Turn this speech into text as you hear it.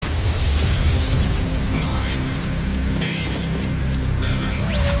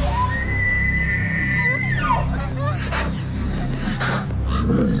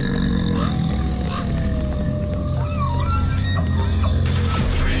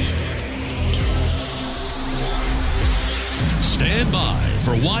Stand by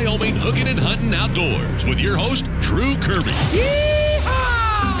for Wyoming Hooking and Hunting Outdoors with your host, Drew Kirby.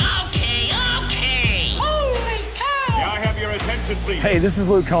 Yeehaw! Okay. Holy cow! May I have your attention, please? Hey, this is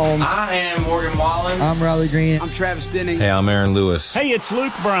Luke Combs. I am Morgan Wallen. I'm Riley Green. I'm Travis Denning. Hey, I'm Aaron Lewis. Hey, it's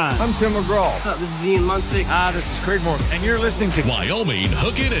Luke Bryan. I'm Tim McGraw. What's up? This is Ian Munsick. This is Craig Morgan. And you're listening to Wyoming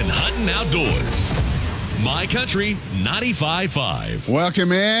Hooking and Hunting Outdoors. My Country 95.5.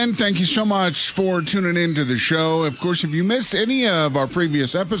 Welcome in. Thank you so much for tuning into the show. Of course, if you missed any of our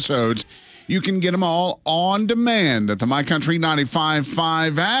previous episodes, you can get them all on demand at the My Country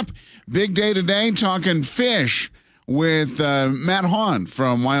 95.5 app. Big day today, talking fish with Matt Hahn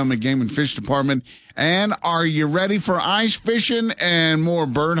from Wyoming Game and Fish Department. And are you ready for ice fishing and more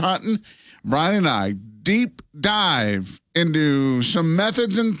bird hunting? Brian and I deep dive into some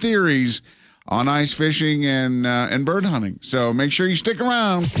methods and theories on ice fishing and bird hunting. So make sure you stick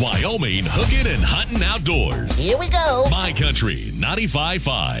around. Wyoming Hooking and Hunting Outdoors. Here we go. My Country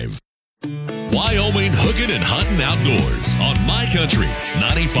 95.5. Wyoming Hooking and Hunting Outdoors on My Country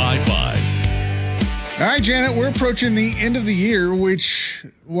 95.5. All right, Janet, we're approaching the end of the year, which,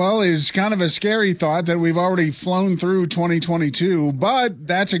 well, is kind of a scary thought that we've already flown through 2022. But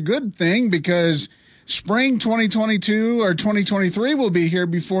that's a good thing because spring 2022 or 2023 will be here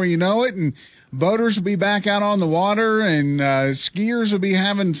before you know it, and boaters will be back out on the water, and skiers will be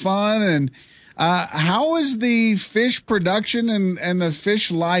having fun. And how is the fish production and the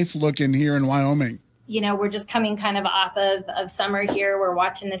fish life looking here in Wyoming? You know, we're just coming kind of off of summer here. We're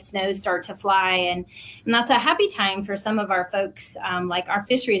watching the snow start to fly, and that's a happy time for some of our folks, like our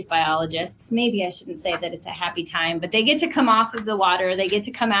fisheries biologists. Maybe I shouldn't say that it's a happy time, but they get to come off of the water. They get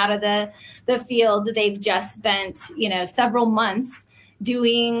to come out of the field. They've just spent, several months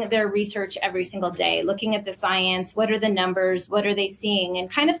doing their research every single day, looking at the science. What are the numbers? What are they seeing? And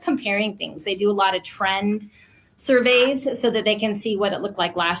kind of comparing things. They do a lot of trend surveys so that they can see what it looked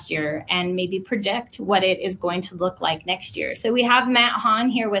like last year and maybe predict what it is going to look like next year. So we have Matt Hahn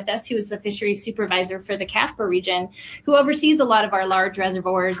here with us, who is the fisheries supervisor for the Casper region, who oversees a lot of our large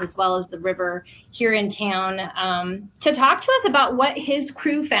reservoirs as well as the river here in town, to talk to us about what his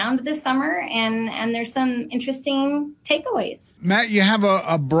crew found this summer. And there's some interesting takeaways. Matt, you have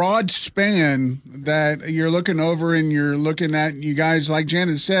a broad span that you're looking over, and you're looking at, you guys, like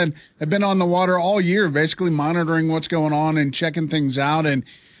Janet said, have been on the water all year, basically monitoring what's going on and checking things out. And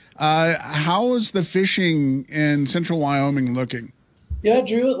how is the fishing in central Wyoming looking? Yeah,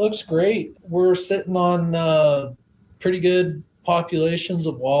 Drew, it looks great. We're sitting on pretty good populations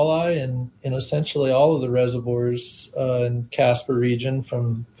of walleye in essentially all of the reservoirs in Casper region,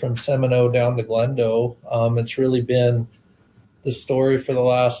 from Seminole down to Glendo. It's really been the story for the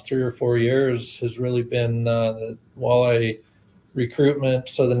last 3 or 4 years has really been the walleye recruitment.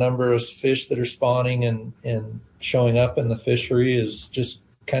 So the number of fish that are spawning and showing up in the fishery is just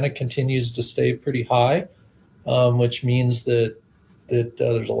kind of continues to stay pretty high, which means that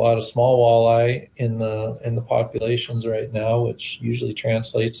there's a lot of small walleye in the populations right now, which usually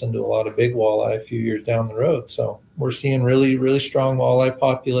translates into a lot of big walleye a few years down the road. So we're seeing really, really strong walleye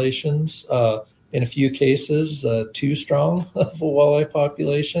populations. In a few cases, too strong of a walleye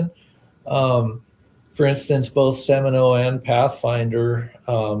population. For instance, both Seminole and Pathfinder,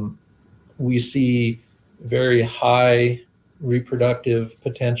 we see very high reproductive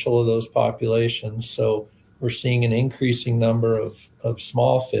potential of those populations. So we're seeing an increasing number of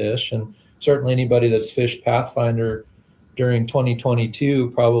small fish, and certainly anybody that's fished Pathfinder during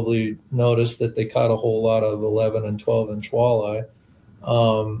 2022 probably noticed that they caught a whole lot of 11 and 12-inch walleye.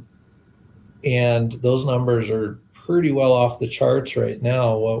 And those numbers are pretty well off the charts right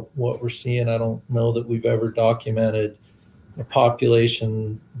now. What we're seeing, I don't know that we've ever documented a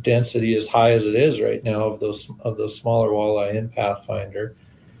population density as high as it is right now of those smaller walleye in Pathfinder.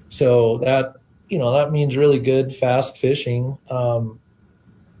 So that means really good, fast fishing,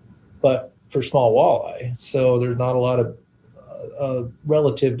 but for small walleye. So there's not a lot of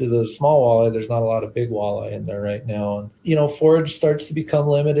relative to the small walleye, there's not a lot of big walleye in there right now. And, forage starts to become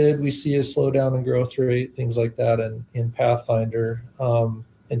limited. We see a slowdown in growth rate, things like that in Pathfinder,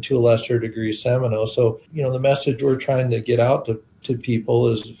 and to a lesser degree Seminole. So, the message we're trying to get out to people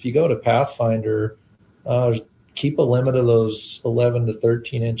is, if you go to Pathfinder, keep a limit of those 11 to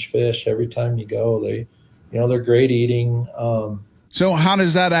 13-inch fish every time you go. They're great eating. So how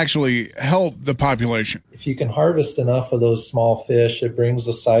does that actually help the population? If you can harvest enough of those small fish, it brings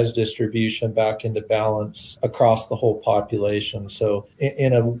the size distribution back into balance across the whole population. So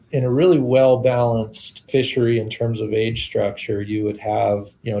in a really well-balanced fishery in terms of age structure, you would have,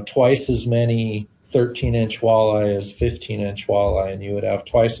 twice as many 13-inch walleye as 15-inch walleye, and you would have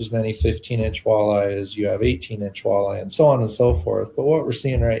twice as many 15-inch walleye as you have 18-inch walleye, and so on and so forth. But what we're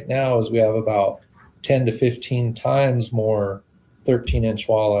seeing right now is we have about 10 to 15 times more 13-inch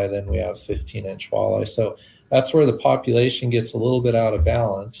walleye than we have 15-inch walleye. So that's where the population gets a little bit out of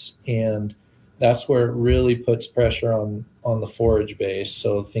balance, and that's where it really puts pressure on the forage base.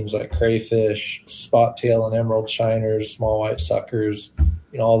 So things like crayfish, spot tail and emerald shiners, small white suckers,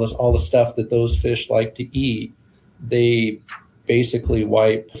 all the stuff that those fish like to eat, they basically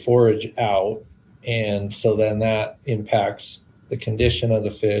wipe forage out. And so then that impacts the condition of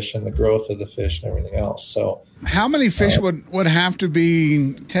the fish and the growth of the fish and everything else. So how many fish would have to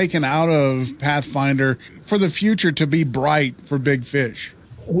be taken out of Pathfinder for the future to be bright for big fish?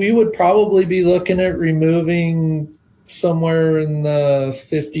 We would probably be looking at removing somewhere in the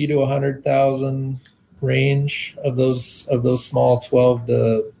 50 to 100,000 range of those small 12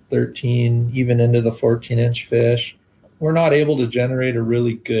 to 13, even into the 14-inch fish. We're not able to generate a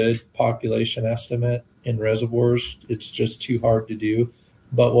really good population estimate in reservoirs. It's just too hard to do.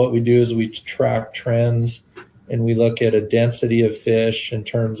 But what we do is we track trends, and we look at a density of fish in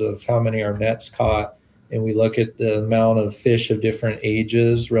terms of how many our nets caught, and we look at the amount of fish of different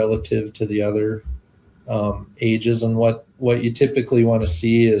ages relative to the other ages. And what you typically want to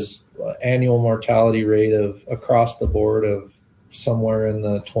see is annual mortality rate of across the board of somewhere in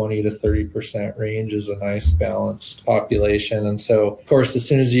the 20 to 30% range is a nice balanced population. And so, of course, as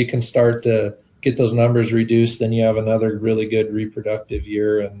soon as you can start to get those numbers reduced, then you have another really good reproductive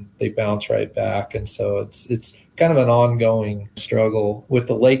year and they bounce right back. And so it's kind of an ongoing struggle. With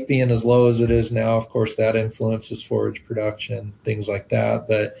the lake being as low as it is now, of course, that influences forage production, things like that.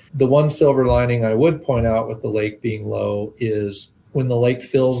 But the one silver lining I would point out with the lake being low is when the lake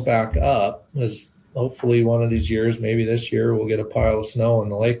fills back up, as hopefully one of these years, maybe this year, we'll get a pile of snow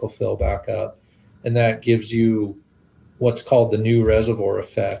and the lake will fill back up. And that gives you what's called the new reservoir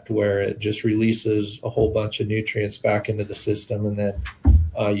effect, where it just releases a whole bunch of nutrients back into the system. And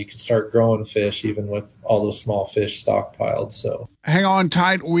then you can start growing fish even with all those small fish stockpiled. So hang on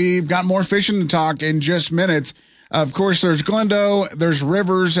tight. We've got more fishing to talk in just minutes. Of course, there's Glendo, there's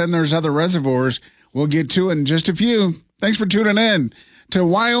rivers, and there's other reservoirs. We'll get to it in just a few. Thanks for tuning in to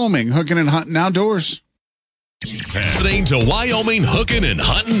Wyoming Hooking and Hunting Outdoors. Listening to Wyoming Hooking and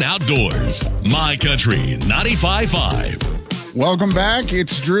Hunting Outdoors. My Country 95.5. Welcome back.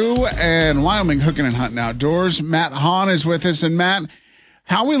 It's Drew and Wyoming Hooking and Hunting Outdoors. Matt Hahn is with us. And Matt,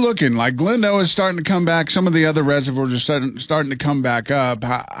 how are we looking? Like Glendo is starting to come back. Some of the other reservoirs are starting to come back up.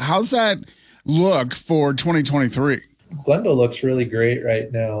 How's that look for 2023? Glendo looks really great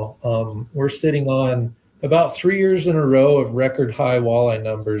right now. We're sitting on about 3 years in a row of record high walleye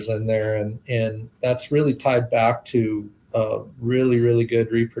numbers in there. And that's really tied back to really, really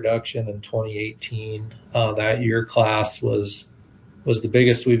good reproduction in 2018. That year class was the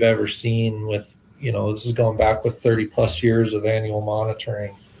biggest we've ever seen with, this is going back with 30 plus years of annual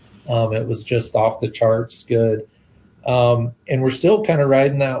monitoring. It was just off the charts good. And we're still kind of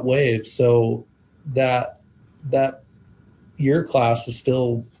riding that wave. So that year class is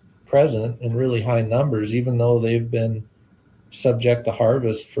still present in really high numbers, even though they've been subject to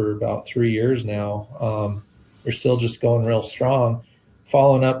harvest for about 3 years now. They're still just going real strong.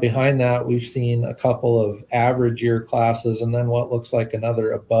 Following up behind that, we've seen a couple of average year classes and then what looks like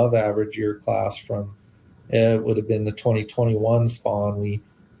another above average year class from it would have been the 2021 spawn.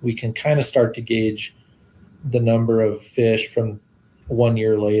 We can kind of start to gauge the number of fish from 1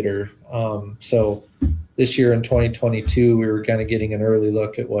 year later. So this year in 2022, we were kind of getting an early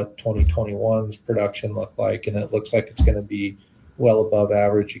look at what 2021's production looked like, and it looks like it's going to be well above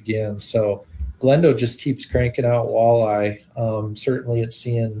average again. So Glendo just keeps cranking out walleye. Certainly it's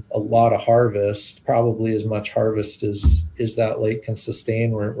seeing a lot of harvest, probably as much harvest as that lake can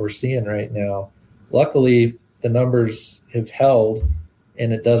sustain we're seeing right now. Luckily, the numbers have held,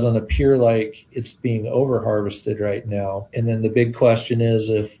 and it doesn't appear like it's being over-harvested right now. And then the big question is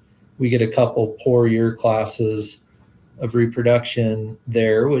if we get a couple poor year classes of reproduction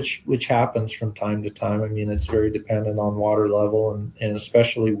there, which happens from time to time. I mean, it's very dependent on water level and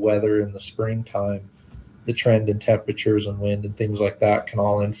especially weather in the springtime. The trend in temperatures and wind and things like that can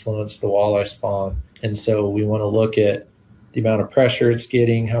all influence the walleye spawn. And so we want to look at the amount of pressure it's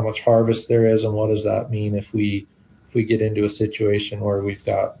getting, how much harvest there is, and what does that mean if we get into a situation where we've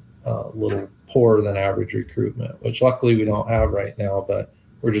got a little poorer than average recruitment, which luckily we don't have right now, but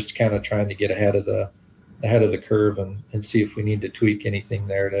we're just kind of trying to get ahead of the curve and see if we need to tweak anything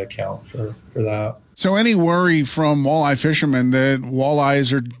there to account for that. So any worry from walleye fishermen that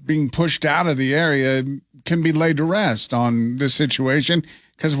walleyes are being pushed out of the area can be laid to rest on this situation,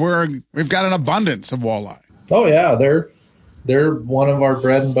 because we've got an abundance of walleye. Oh yeah, they're one of our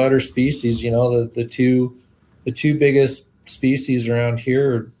bread and butter species. You know, the two biggest species around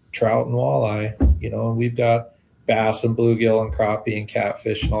here are trout and walleye. You know, and we've got bass and bluegill and crappie and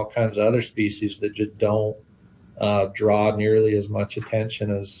catfish and all kinds of other species that just don't draw nearly as much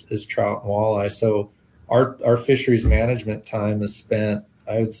attention as trout and walleye. So our fisheries management time is spent,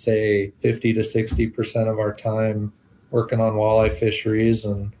 I would say, 50 to 60% of our time working on walleye fisheries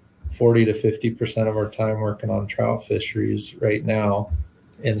and 40 to 50% of our time working on trout fisheries right now.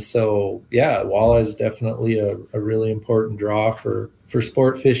 And so, yeah, walleye is definitely a really important draw for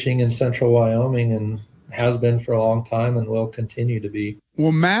sport fishing in central Wyoming, and has been for a long time and will continue to be.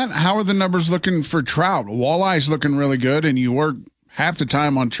 Well, Matt, how are the numbers looking for trout? Walleye's looking really good, and you work half the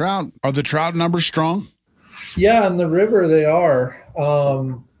time on trout. Are the trout numbers strong? Yeah, in the river they are.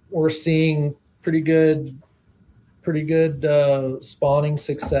 We're seeing pretty good spawning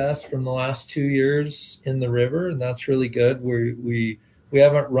success from the last 2 years in the river, and that's really good. We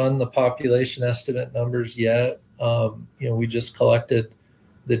haven't run the population estimate numbers yet. We just collected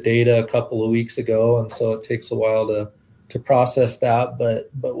the data a couple of weeks ago, and so it takes a while to process that.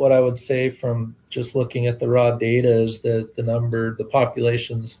 But what I would say from just looking at the raw data is that the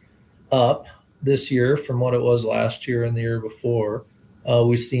population's up this year from what it was last year and the year before.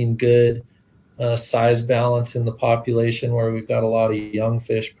 We've seen good size balance in the population where we've got a lot of young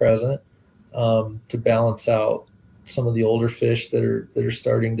fish present to balance out some of the older fish that are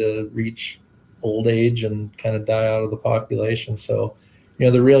starting to reach old age and kind of die out of the population. So,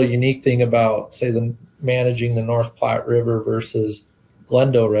 the real unique thing about, say, managing the North Platte River versus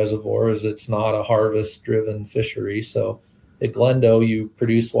Glendo Reservoir is it's not a harvest-driven fishery. So at Glendo, you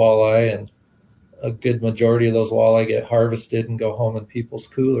produce walleye, and a good majority of those walleye get harvested and go home in people's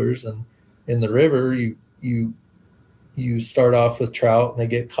coolers. And in the river, you start off with trout and they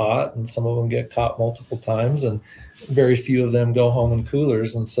get caught, and some of them get caught multiple times, and very few of them go home in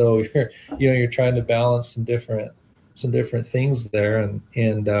coolers. And so you're trying to balance some different things there. And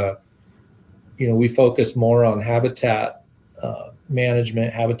we focus more on habitat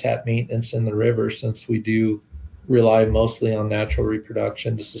management, habitat maintenance in the river, since we do rely mostly on natural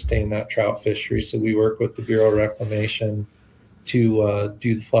reproduction to sustain that trout fishery. So we work with the Bureau of Reclamation to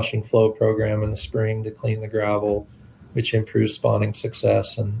do the flushing flow program in the spring to clean the gravel, which improves spawning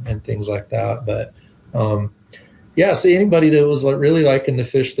success and things like that. But so anybody that was really liking to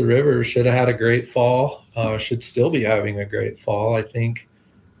fish the river should have had a great fall, should still be having a great fall. I think,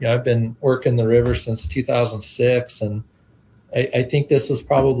 I've been working the river since 2006, and I think this was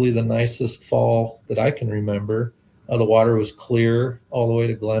probably the nicest fall that I can remember. The water was clear all the way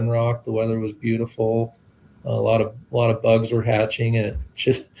to Glen Rock. The weather was beautiful. A lot of bugs were hatching, and it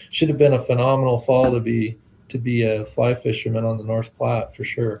should have been a phenomenal fall to be a fly fisherman on the North Platte for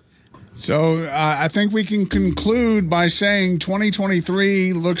sure. So I think we can conclude by saying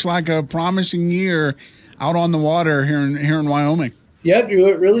 2023 looks like a promising year out on the water here in Wyoming. Yeah, Drew,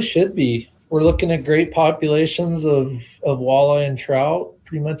 it really should be. We're looking at great populations of walleye and trout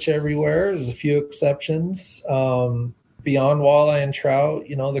pretty much everywhere. There's a few exceptions. Beyond walleye and trout,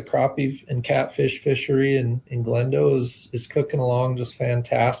 the crappie and catfish fishery in Glendo is cooking along just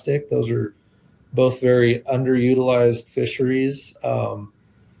fantastic. Those are both very underutilized fisheries.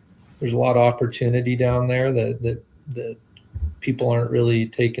 There's a lot of opportunity down there that people aren't really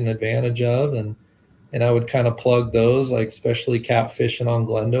taking advantage of. And I would kind of plug those, like especially catfishing on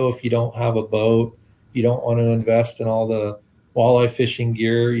Glendo. If you don't have a boat, you don't want to invest in all the walleye fishing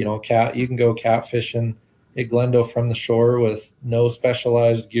gear. You can go catfishing at Glendo from the shore with no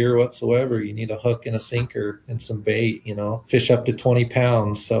specialized gear whatsoever. You need a hook and a sinker and some bait, fish up to 20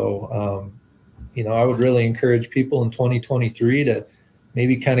 pounds. So, I would really encourage people in 2023 to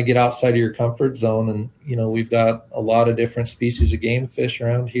maybe kind of get outside of your comfort zone. And, we've got a lot of different species of game fish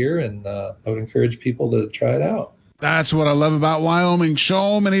around here, and I would encourage people to try it out. That's what I love about Wyoming.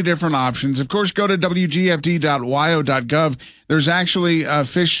 So many different options. Of course, go to wgfd.wyo.gov. There's actually a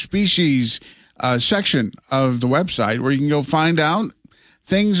fish species section of the website where you can go find out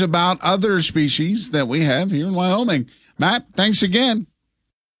things about other species that we have here in Wyoming. Matt, thanks again.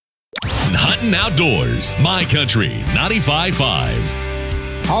 Hunting Outdoors, My Country 95.5.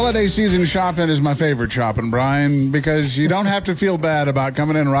 Holiday season shopping is my favorite shopping, Brian, because you don't have to feel bad about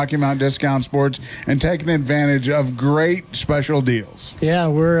coming in Rocky Mountain Discount Sports and taking advantage of great special deals. Yeah,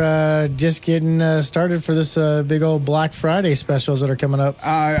 we're just getting started for this big old Black Friday specials that are coming up.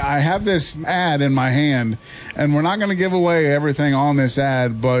 I have this ad in my hand, and we're not going to give away everything on this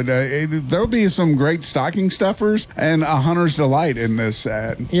ad, but there'll be some great stocking stuffers and a hunter's delight in this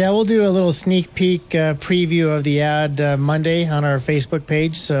ad. Yeah, we'll do a little sneak peek preview of the ad Monday on our Facebook page.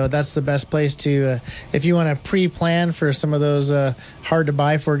 page. So that's the best place to, if you want to pre-plan for some of those hard to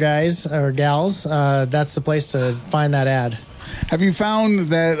buy for guys or gals, that's the place to find that ad. Have you found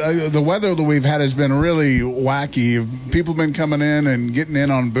that the weather that we've had has been really wacky? Have people been coming in and getting in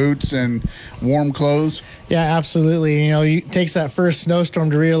on boots and warm clothes? Yeah, absolutely. It takes that first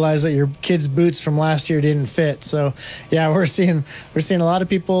snowstorm to realize that your kids' boots from last year didn't fit. So, yeah, we're seeing a lot of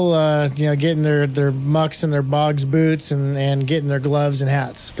people, getting their mucks and their bogs boots and getting their gloves and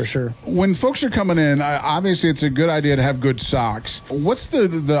hats for sure. When folks are coming in, obviously it's a good idea to have good socks. What's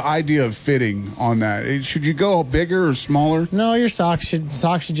the idea of fitting on that? Should you go bigger or smaller? No, your socks should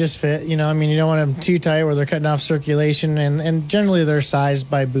just fit. You don't want them too tight where they're cutting off circulation, and generally they're sized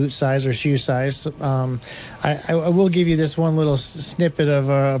by boot size or shoe size. I will give you this one little snippet of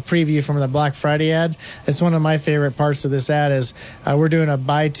a preview from the Black Friday ad. It's one of my favorite parts of this ad is we're doing a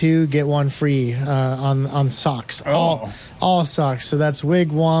buy two, get one free on socks. Oh. All socks. So that's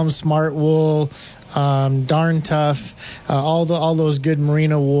Wigwam, Smart Wool, Darn Tough, all those good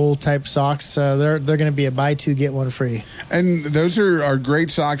merino wool type socks. They're going to be a buy two, get one free. And those are great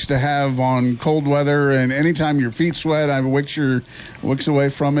socks to have on cold weather, and anytime your feet sweat, I wicks away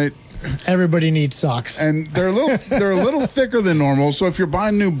from it. Everybody needs socks, and they're a little thicker than normal. So if you're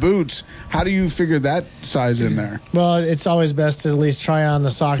buying new boots, how do you figure that size in there? Well, it's always best to at least try on the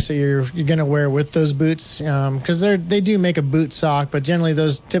socks that you're going to wear with those boots, because they do make a boot sock, but generally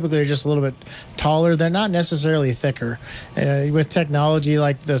those typically are just a little bit taller. They're not necessarily thicker. With technology,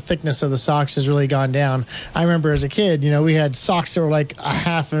 like the thickness of the socks has really gone down. I remember as a kid, we had socks that were like a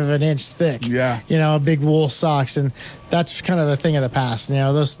half of an inch thick. Yeah. Big wool socks, and that's kind of a thing of the past.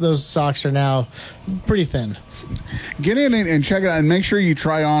 Those socks are now pretty thin. Get in and check it out and make sure you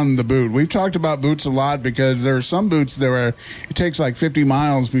try on the boot. We've talked about boots a lot because there are some boots where it takes like 50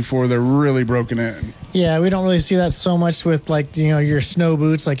 miles before they're really broken in. Yeah, we don't really see that so much with your snow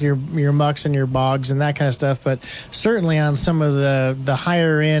boots, like your mucks and your bogs and that kind of stuff. But certainly on some of the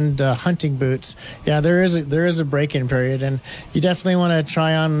higher end hunting boots, yeah, there is a break-in period, and you definitely want to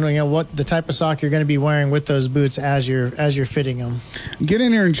try on what the type of sock you're going to be wearing with those boots as you're fitting them. Get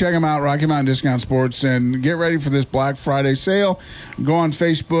in here and check them out, Rocky Mountain Discount Sports, and get ready for this Black Friday sale. Go on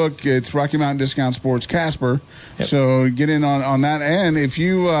Facebook. It's Rocky Mountain Discount Sports Casper. Yep. So get in on that. And if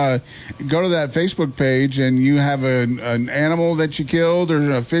you go to that Facebook page and you have an animal that you killed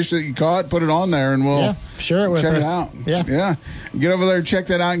or a fish that you caught, put it on there and we'll share it with check us. It out. Yeah. Get over there, check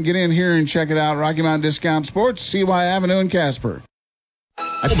that out, and get in here and check it out. Rocky Mountain Discount Sports, CY Avenue in Casper.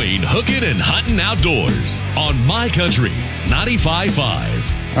 Wyoming hooking and hunting outdoors on My Country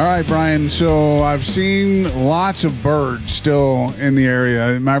 95.5. All right, Brian. So I've seen lots of birds still in the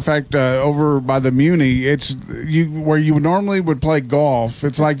area. Matter of fact, over by the Muni, it's where you normally would play golf.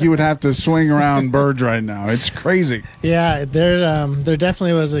 It's like you would have to swing around birds right now. It's crazy. Yeah, there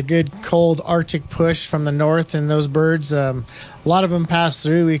definitely was a good cold Arctic push from the north, and those birds. A lot of them passed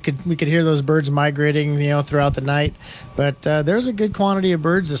through. We could hear those birds migrating, throughout the night. But there's a good quantity of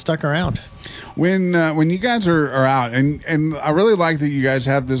birds that stuck around. When you guys are out, and I really like that you guys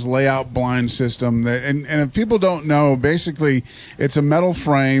have this layout blind system that, and if people don't know, basically it's a metal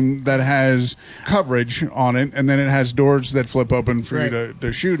frame that has coverage on it, and then it has doors that flip open for you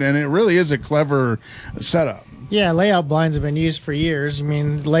to shoot, and it really is a clever setup. Yeah, layout blinds have been used for years. I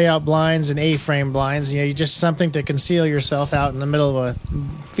mean, layout blinds and A-frame blinds, you just something to conceal yourself out in the middle of a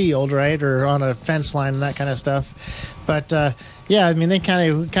field, right, or on a fence line and that kind of stuff. But yeah, I mean, they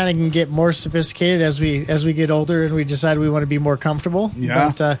kind of can get more sophisticated as we get older and we decide we want to be more comfortable.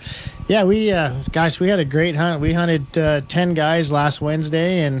 Yeah. But yeah, we had a great hunt. We hunted 10 guys last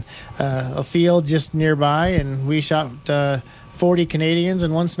Wednesday in a field just nearby, and we shot 40 Canadians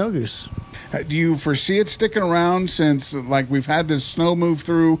and one snow goose. Do you foresee it sticking around since, we've had this snow move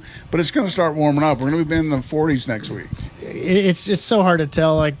through, but it's going to start warming up? We're going to be in the 40s next week. It's so hard to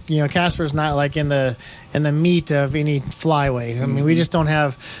tell. Casper's not in the meat of any flyway. I mean, we just don't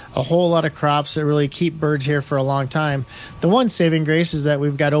have a whole lot of crops that really keep birds here for a long time. The one saving grace is that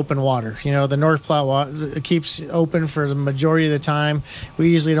we've got open water. The North Platte keeps open for the majority of the time. We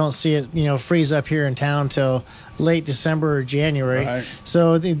usually don't see it, freeze up here in town till late December or January. Right.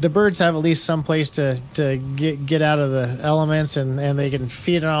 So the birds have at least some place to get out of the elements, and they can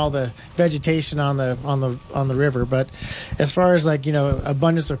feed on all the vegetation on the river. But as far as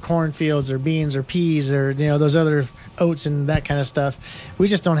abundance of cornfields or beans or peas or those other oats and that kind of stuff, we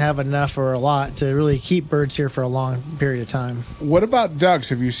just don't have enough or a lot to really keep birds here for a long period of time. What about ducks?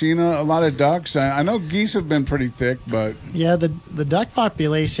 Have you seen a lot of ducks? I know geese have been pretty thick, but yeah, the duck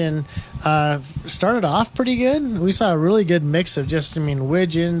population started off pretty good. We saw a really good mix of just,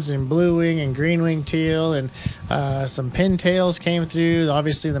 widgeons and blue wing and green wing teal, and some pintails came through.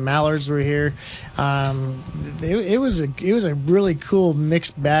 Obviously, the mallards were here. It was a really cool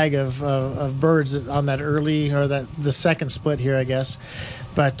mixed bag of birds on that early, or the second split here, I guess.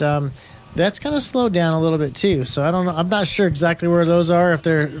 But that's kind of slowed down a little bit too. So I don't know. I'm not sure exactly where those are. If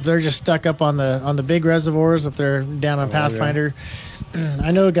they're just stuck up on the big reservoirs, if they're down on Pathfinder. Yeah.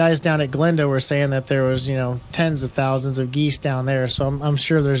 I know guys down at Glenda were saying that there was, tens of thousands of geese down there. So I'm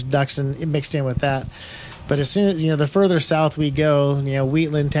sure there's ducks mixed in with that. But as soon as, the further south we go,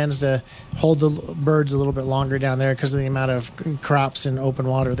 wheatland tends to hold the birds a little bit longer down there because of the amount of crops and open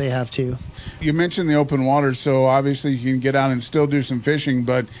water they have too. You mentioned the open water, so obviously you can get out and still do some fishing.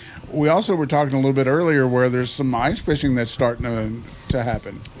 But we also were talking a little bit earlier where there's some ice fishing that's starting to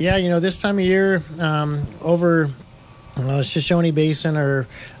happen. Yeah, this time of year over Shoshone Basin or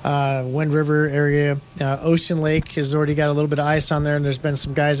Wind River area, Ocean Lake has already got a little bit of ice on there, and there's been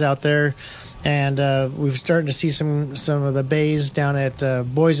some guys out there. And we've started to see some of the bays down at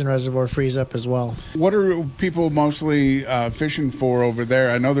Boysen Reservoir freeze up as well. What are people mostly fishing for over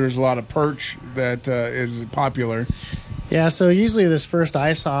there? I know there's a lot of perch that is popular. Yeah, so usually this first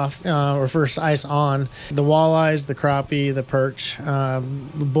ice off or first ice on, the walleyes, the crappie, the perch,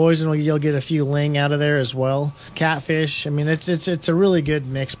 Boysen, you'll get a few ling out of there as well. Catfish, it's a really good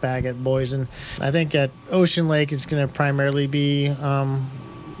mixed bag at Boysen. I think at Ocean Lake it's going to primarily be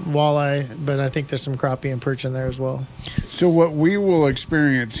walleye, but I think there's some crappie and perch in there as well. So what we will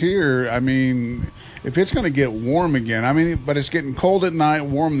experience here, if it's going to get warm again, but it's getting cold at night,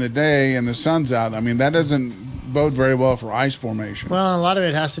 warm in the day, and the sun's out, that doesn't bode very well for ice formation. Well, a lot of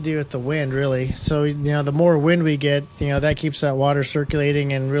it has to do with the wind, really. So, the more wind we get, that keeps that water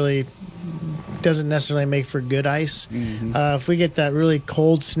circulating and really doesn't necessarily make for good ice. Mm-hmm. If we get that really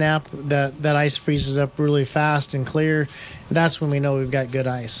cold snap, that ice freezes up really fast and clear, that's when we know we've got good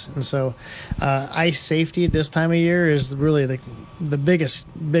ice. And so ice safety at this time of year is really the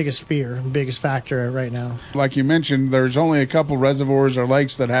biggest factor right now. Like you mentioned, there's only a couple reservoirs or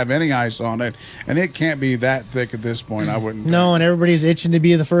lakes that have any ice on it, and it can't be that thick at this point, I wouldn't think. No, and everybody's itching to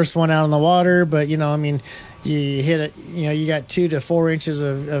be the first one out on the water, but you hit it, you got 2 to 4 inches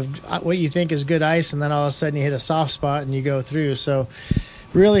of what you think is good ice, and then all of a sudden you hit a soft spot and you go through. So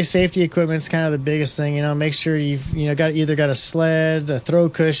really, safety equipment's kind of the biggest thing. Make sure you've got a sled, a throw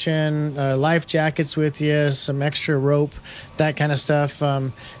cushion, life jackets with you, some extra rope, that kind of stuff.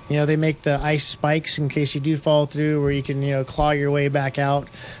 They make the ice spikes in case you do fall through, where you can claw your way back out.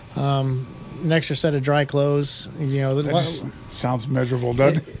 An extra set of dry clothes. That just sounds miserable,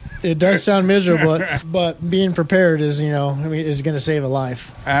 doesn't it? It does sound miserable, but being prepared is going to save a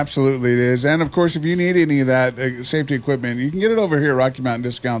life. Absolutely, it is. And of course, if you need any of that safety equipment, you can get it over here at Rocky Mountain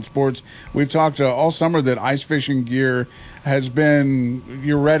Discount Sports. We've talked all summer that ice fishing gear has been,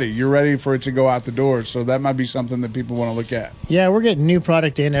 you're ready for it to go out the door. So that might be something that people want to look at. Yeah, we're getting new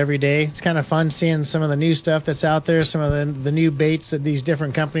product in every day. It's kind of fun seeing some of the new stuff that's out there, some of the new baits that these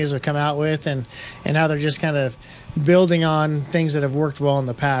different companies have come out with, and how they're just kind of building on things that have worked well in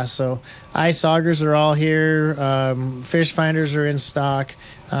the past. So ice augers are all here. Fish finders are in stock.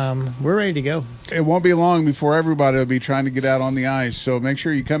 We're ready to go. It won't be long before everybody will be trying to get out on the ice. So make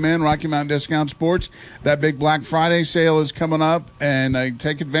sure you come in, Rocky Mountain Discount Sports. That big Black Friday sale is coming up, and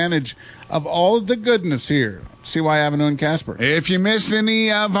take advantage of all of the goodness here. CY Avenue in Casper. If you missed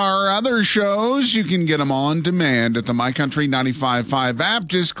any of our other shows, you can get them on demand at the My Country 95.5 app.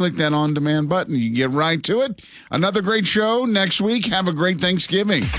 Just click that on demand button. You get right to it. Another great show next week. Have a great Thanksgiving.